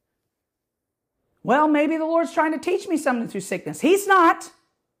 Well, maybe the Lord's trying to teach me something through sickness. He's not.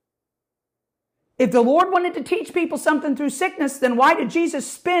 If the Lord wanted to teach people something through sickness, then why did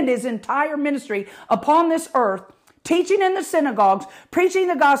Jesus spend his entire ministry upon this earth, teaching in the synagogues, preaching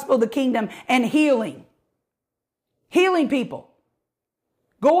the gospel of the kingdom, and healing? Healing people.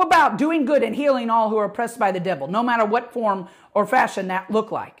 Go about doing good and healing all who are oppressed by the devil, no matter what form or fashion that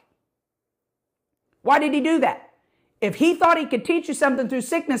look like. Why did he do that? If he thought he could teach you something through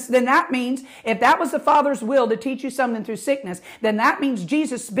sickness, then that means, if that was the Father's will to teach you something through sickness, then that means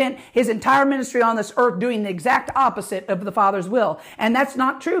Jesus spent his entire ministry on this earth doing the exact opposite of the Father's will. And that's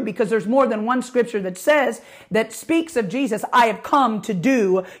not true, because there's more than one scripture that speaks of Jesus. I have come to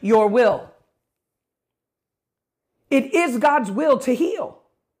do your will. It is God's will to heal.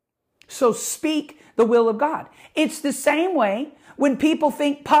 So speak the will of God. It's the same way when people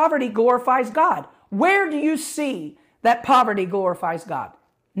think poverty glorifies God. Where do you see that poverty glorifies God?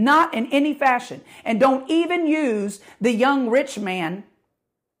 Not in any fashion. And don't even use the young rich man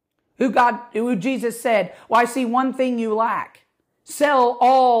who Jesus said, well, I see one thing you lack. Sell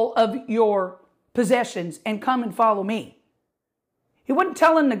all of your possessions and come and follow me. He wasn't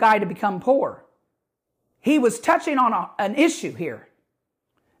telling the guy to become poor. He was touching on an issue here.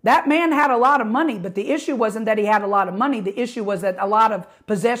 That man had a lot of money, but the issue wasn't that he had a lot of money. The issue was that a lot of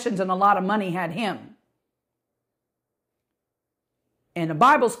possessions and a lot of money had him. And the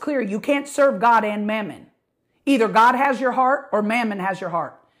Bible's clear, you can't serve God and mammon. Either God has your heart or mammon has your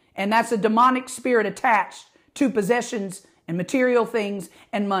heart. And that's a demonic spirit attached to possessions and material things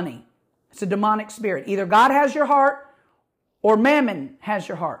and money. It's a demonic spirit. Either God has your heart or mammon has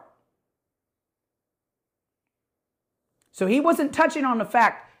your heart. So he wasn't touching on the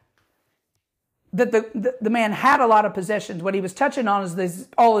fact that the man had a lot of possessions. What he was touching on is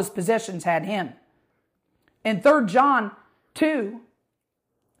all his possessions had him. In 3 John 2,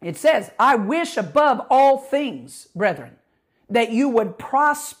 it says, I wish above all things, brethren, that you would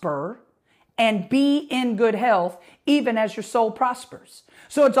prosper and be in good health, even as your soul prospers.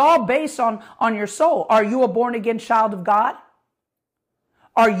 So it's all based on your soul. Are you a born-again child of God?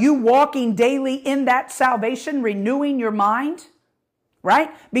 Are you walking daily in that salvation, renewing your mind?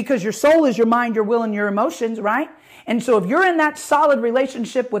 Right? Because your soul is your mind, your will, and your emotions, right? And so if you're in that solid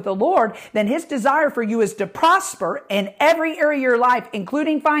relationship with the Lord, then his desire for you is to prosper in every area of your life,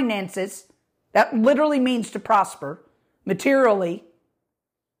 including finances. That literally means to prosper materially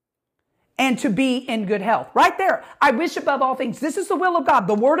and to be in good health. Right there. I wish above all things. This is the will of God.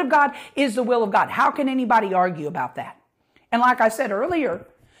 The word of God is the will of God. How can anybody argue about that? And like I said earlier,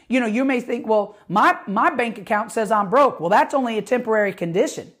 you may think, well, my bank account says I'm broke. Well, that's only a temporary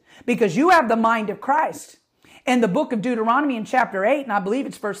condition because you have the mind of Christ. In the book of Deuteronomy in chapter 8, and I believe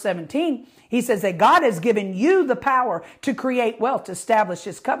it's verse 17, he says that God has given you the power to create wealth, to establish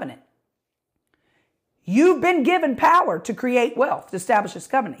his covenant. You've been given power to create wealth, to establish his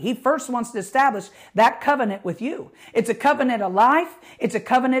covenant. He first wants to establish that covenant with you. It's a covenant of life. It's a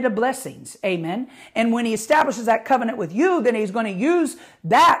covenant of blessings. Amen. And when he establishes that covenant with you, then he's going to use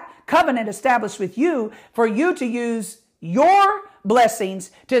that covenant established with you for you to use your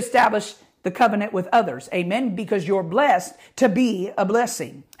blessings to establish the covenant with others. Amen. Because you're blessed to be a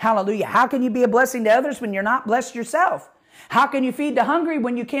blessing. Hallelujah. How can you be a blessing to others when you're not blessed yourself? How can you feed the hungry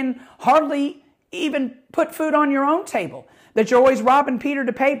when you can hardly even put food on your own table? That you're always robbing Peter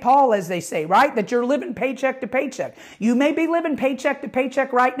to pay Paul, as they say, right? That you're living paycheck to paycheck. You may be living paycheck to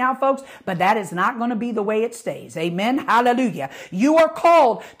paycheck right now, folks, but that is not going to be the way it stays. Amen. Hallelujah. You are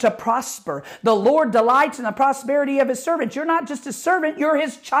called to prosper. The Lord delights in the prosperity of his servants. You're not just a servant, you're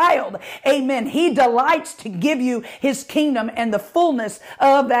his child. Amen. He delights to give you his kingdom and the fullness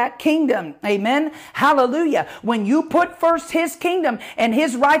of that kingdom. Amen. Hallelujah. When you put first his kingdom and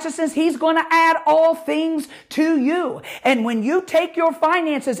his righteousness, he's going to add all things to you. And when you take your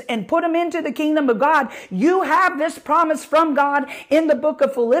finances and put them into the kingdom of God, you have this promise from God in the book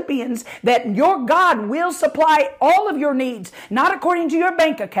of Philippians that your God will supply all of your needs, not according to your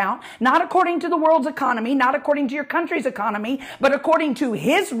bank account, not according to the world's economy, not according to your country's economy, but according to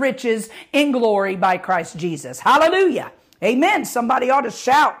his riches in glory by Christ Jesus. Hallelujah. Amen. Somebody ought to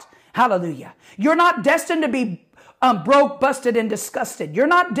shout. Hallelujah. You're not destined to be broke, busted, and disgusted. You're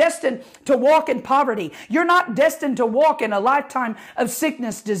not destined to walk in poverty. You're not destined to walk in a lifetime of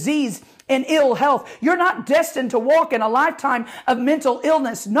sickness, disease, and ill health. You're not destined to walk in a lifetime of mental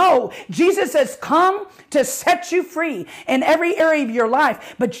illness. No, Jesus has come to set you free in every area of your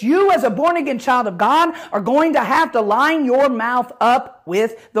life. But you, as a born-again child of God, are going to have to line your mouth up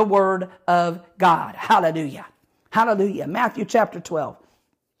with the word of God. Hallelujah. Hallelujah. Matthew chapter 12.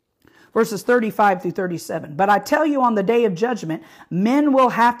 verses 35 through 37. But I tell you, on the day of judgment, men will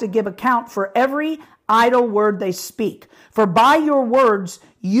have to give account for every idle word they speak. For by your words,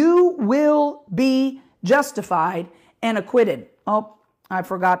 you will be justified and acquitted. Oh, I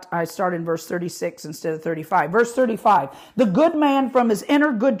forgot. I started in verse 36 instead of 35. Verse 35. The good man from his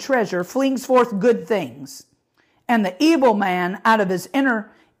inner good treasure flings forth good things, and the evil man out of his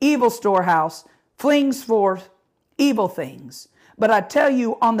inner evil storehouse flings forth evil things. But I tell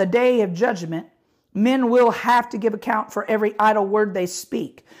you, on the day of judgment, men will have to give account for every idle word they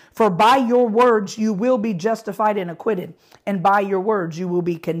speak. For by your words you will be justified and acquitted, and by your words you will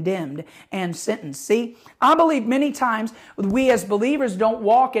be condemned and sentenced. See, I believe many times we as believers don't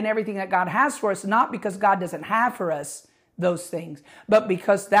walk in everything that God has for us, not because God doesn't have for us those things, but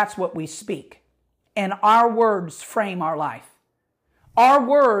because that's what we speak. And our words frame our life. Our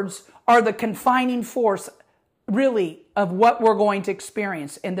words are the confining force, really, of what we're going to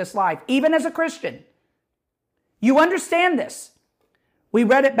experience in this life, even as a Christian. You understand this. We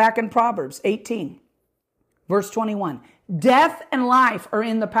read it back in Proverbs 18, verse 21. Death and life are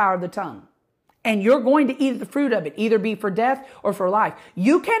in the power of the tongue, and you're going to eat the fruit of it, either be for death or for life.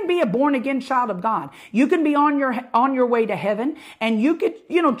 You can be a born-again child of God. You can be on your way to heaven, and you could,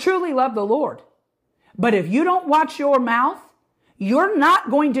 truly love the Lord. But if you don't watch your mouth, you're not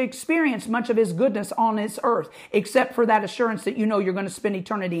going to experience much of His goodness on this earth, except for that assurance that you're going to spend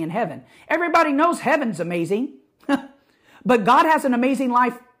eternity in heaven. Everybody knows heaven's amazing, but God has an amazing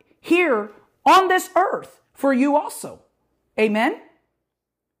life here on this earth for you also. Amen?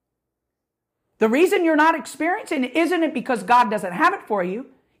 The reason you're not experiencing it isn't it because God doesn't have it for you.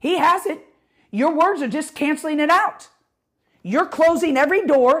 He has it. Your words are just canceling it out. You're closing every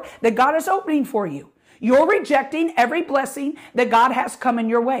door that God is opening for you. You're rejecting every blessing that God has come in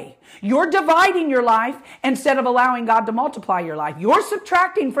your way. You're dividing your life instead of allowing God to multiply your life. You're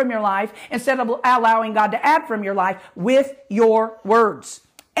subtracting from your life instead of allowing God to add from your life with your words.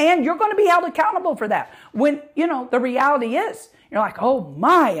 And you're going to be held accountable for that. When, the reality is, you're like, oh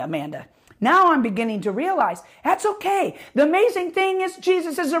my, Amanda. Now I'm beginning to realize that's okay. The amazing thing is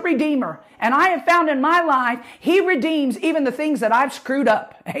Jesus is a redeemer. And I have found in my life, He redeems even the things that I've screwed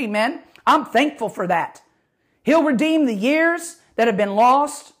up. Amen. I'm thankful for that. He'll redeem the years that have been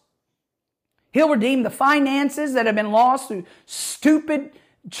lost. He'll redeem the finances that have been lost through stupid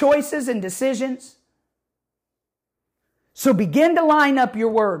choices and decisions. So begin to line up your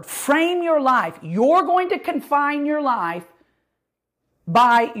word. Frame your life. You're going to confine your life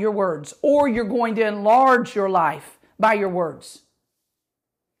by your words, or you're going to enlarge your life by your words.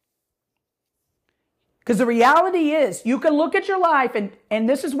 Because the reality is, you can look at your life, and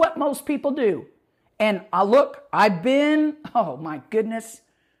this is what most people do. And oh my goodness.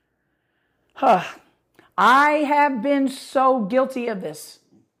 I have been so guilty of this.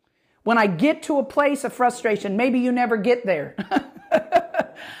 When I get to a place of frustration, maybe you never get there.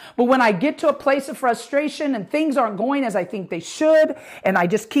 But when I get to a place of frustration and things aren't going as I think they should, and I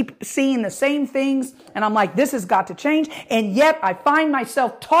just keep seeing the same things, and I'm like, this has got to change. And yet I find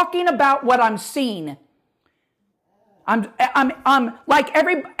myself talking about what I'm seeing. I'm like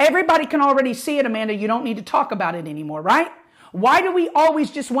everybody can already see it, Amanda. You don't need to talk about it anymore, right? Why do we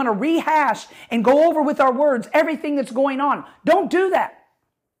always just want to rehash and go over with our words everything that's going on? Don't do that.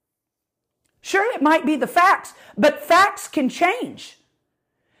 Sure, it might be the facts, but facts can change.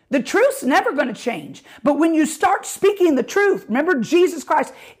 The truth's never going to change. But when you start speaking the truth, remember Jesus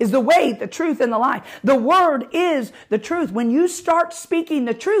Christ is the way, the truth, and the life. The word is the truth. When you start speaking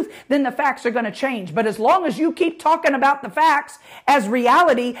the truth, then the facts are going to change. But as long as you keep talking about the facts as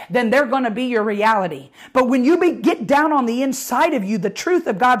reality, then they're going to be your reality. But when you get down on the inside of you, the truth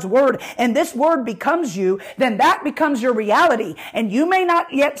of God's word, and this word becomes you, then that becomes your reality. And you may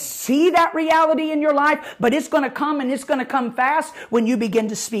not yet see that reality in your life, but it's going to come, and it's going to come fast when you begin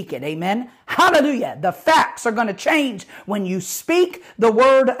to speak it. Amen. Hallelujah. The facts are going to change when you speak the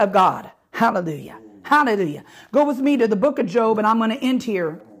word of God. Hallelujah. Hallelujah. Go with me to the book of Job, and I'm going to end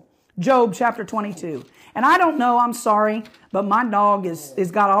here. Job chapter 22. And I don't know, I'm sorry, but my dog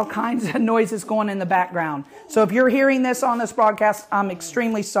is got all kinds of noises going in the background. So if you're hearing this on this broadcast, I'm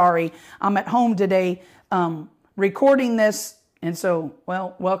extremely sorry. I'm at home today recording this. And so,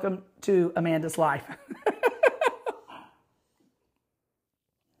 welcome to Amanda's life.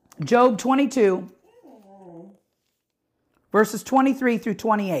 Job 22, verses 23 through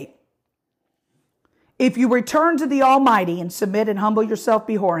 28. If you return to the Almighty and submit and humble yourself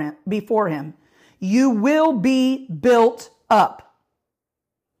before Him, you will be built up.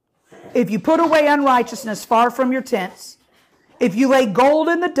 If you put away unrighteousness far from your tents, if you lay gold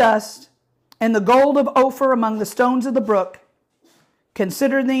in the dust and the gold of Ophir among the stones of the brook,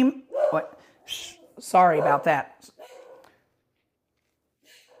 consider them Sorry about that.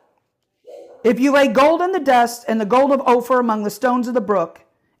 If you lay gold in the dust and the gold of Ophir among the stones of the brook,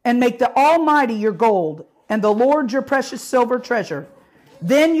 and make the Almighty your gold, and the Lord your precious silver treasure,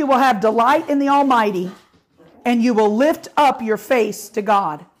 then you will have delight in the Almighty, and you will lift up your face to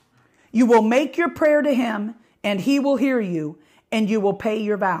God. You will make your prayer to him, and he will hear you, and you will pay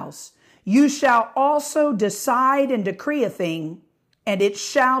your vows. You shall also decide and decree a thing, and it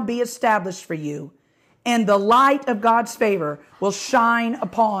shall be established for you, and the light of God's favor will shine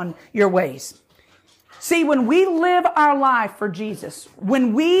upon your ways. See, when we live our life for Jesus,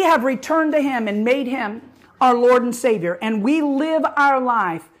 when we have returned to him and made him our Lord and Savior, and we live our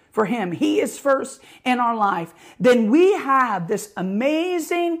life for him, he is first in our life, then we have this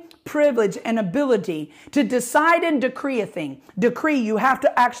amazing privilege and ability to decide and decree a thing. Decree, you have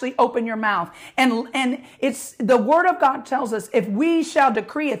to actually open your mouth. And it's the word of God tells us, if we shall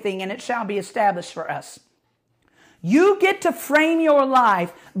decree a thing, and it shall be established for us. You get to frame your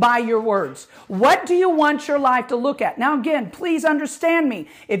life by your words. What do you want your life to look at? Now again, please understand me.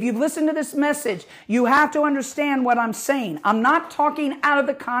 If you've listened to this message, you have to understand what I'm saying. I'm not talking out of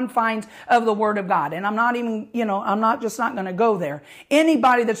the confines of the Word of God. And I'm not even, I'm not going to go there.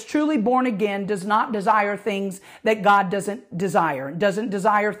 Anybody that's truly born again does not desire things that God doesn't desire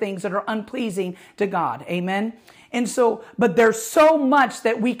things that are unpleasing to God. Amen? And so, but there's so much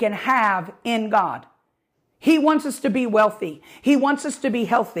that we can have in God. He wants us to be wealthy. He wants us to be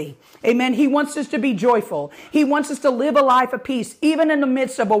healthy. Amen. He wants us to be joyful. He wants us to live a life of peace, even in the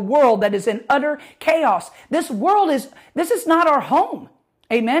midst of a world that is in utter chaos. This is not our home.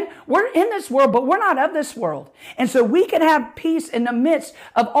 Amen. We're in this world, but we're not of this world. And so we can have peace in the midst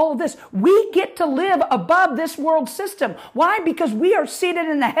of all of this. We get to live above this world system. Why? Because we are seated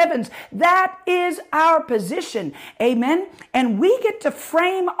in the heavens. That is our position. Amen. And we get to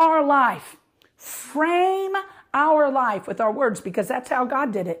frame our life. Frame our life with our words, because that's how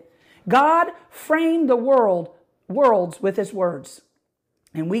God did it. God framed the worlds with his words.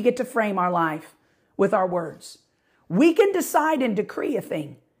 And we get to frame our life with our words. We can decide and decree a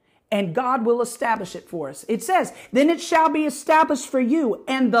thing, and God will establish it for us. It says, then it shall be established for you,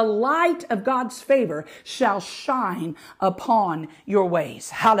 and the light of God's favor shall shine upon your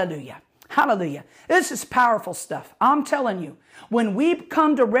ways. Hallelujah. Hallelujah. This is powerful stuff. I'm telling you, when we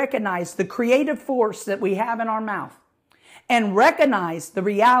come to recognize the creative force that we have in our mouth and recognize the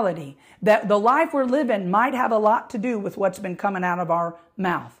reality that the life we're living might have a lot to do with what's been coming out of our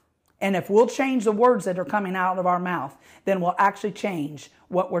mouth. And if we'll change the words that are coming out of our mouth, then we'll actually change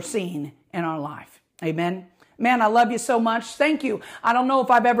what we're seeing in our life. Amen. Man, I love you so much. Thank you. I don't know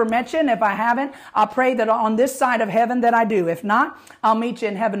if I've ever met you, and if I haven't, I pray that on this side of heaven that I do. If not, I'll meet you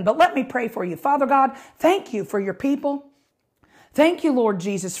in heaven. But let me pray for you. Father God, thank you for your people. Thank you, Lord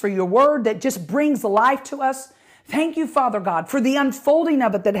Jesus, for your word that just brings life to us. Thank you, Father God, for the unfolding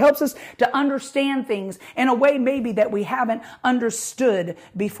of it that helps us to understand things in a way maybe that we haven't understood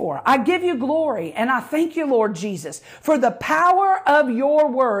before. I give you glory, and I thank you, Lord Jesus, for the power of your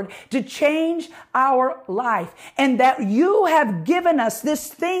word to change our life, and that you have given us this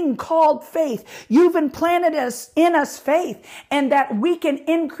thing called faith. You've implanted in us faith, and that we can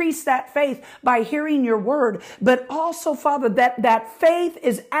increase that faith by hearing your word, but also, Father, that faith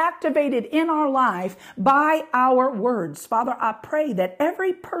is activated in our life by our words. Father, I pray that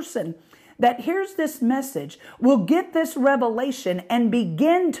every person that hears this message will get this revelation and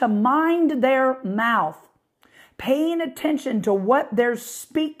begin to mind their mouth, paying attention to what they're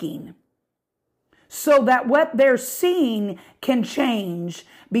speaking, so that what they're seeing can change,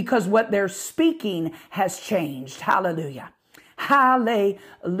 because what they're speaking has changed. Hallelujah.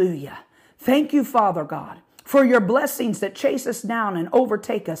 Hallelujah. Thank you, Father God, for your blessings that chase us down and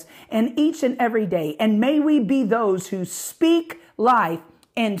overtake us in each and every day. And may we be those who speak life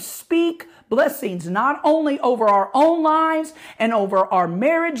and speak blessings, not only over our own lives and over our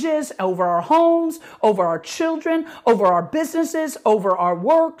marriages, over our homes, over our children, over our businesses, over our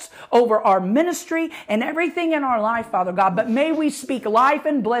works, over our ministry, and everything in our life, Father God. But may we speak life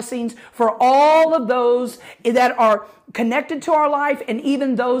and blessings for all of those that are connected to our life, and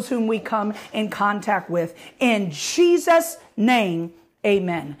even those whom we come in contact with. In Jesus' name,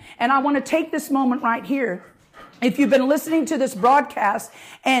 amen. And I want to take this moment right here If you've been listening to this broadcast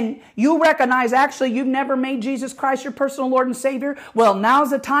and you recognize actually you've never made Jesus Christ your personal Lord and Savior, well,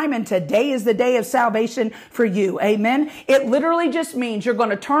 now's the time, and today is the day of salvation for you. Amen. It literally just means you're going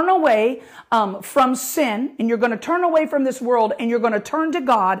to turn away from sin, and you're going to turn away from this world, and you're going to turn to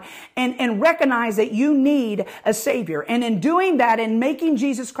God and recognize that you need a Savior. And in doing that, in making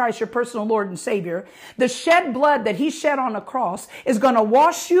Jesus Christ your personal Lord and Savior, the shed blood that he shed on the cross is going to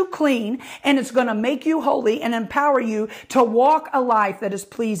wash you clean, and it's going to make you holy and empower you to walk a life that is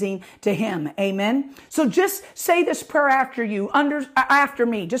pleasing to him. Amen. So just say this prayer after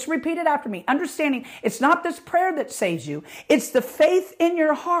me. Just repeat it after me. Understanding it's not this prayer that saves you. It's the faith in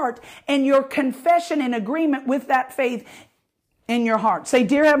your heart and your confession and agreement with that faith in your heart. Say,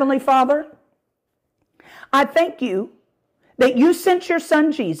 Dear Heavenly Father, I thank you that you sent your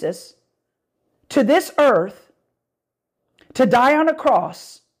son Jesus to this earth to die on a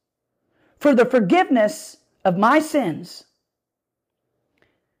cross for the forgiveness of my sins.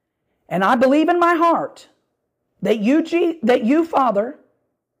 And I believe in my heart that you, Father,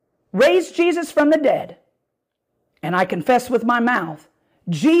 raised Jesus from the dead. And I confess with my mouth,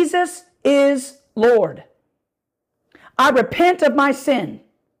 Jesus is Lord. I repent of my sin.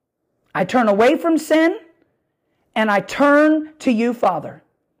 I turn away from sin, and I turn to you, Father.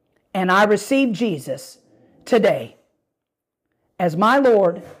 And I receive Jesus today as my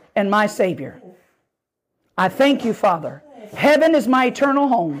Lord and my Savior. I thank you, Father. Heaven is my eternal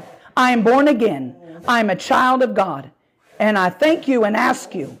home. I am born again. I am a child of God. And I thank you and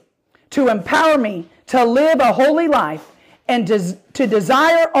ask you to empower me to live a holy life and to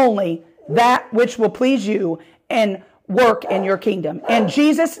desire only that which will please you and work in your kingdom. In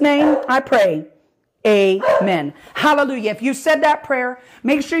Jesus' name I pray. Amen. Hallelujah. If you said that prayer,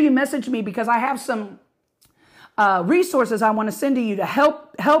 make sure you message me, because I have some resources I want to send to you to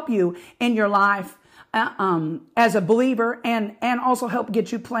help you in your life as a believer, and also help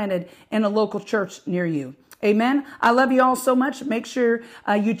get you planted in a local church near you. Amen. I love you all so much. Make sure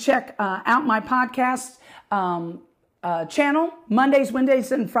you check out my podcast channel Mondays,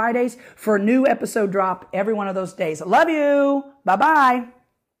 Wednesdays, and Fridays for a new episode drop every one of those days. I love you. Bye-bye.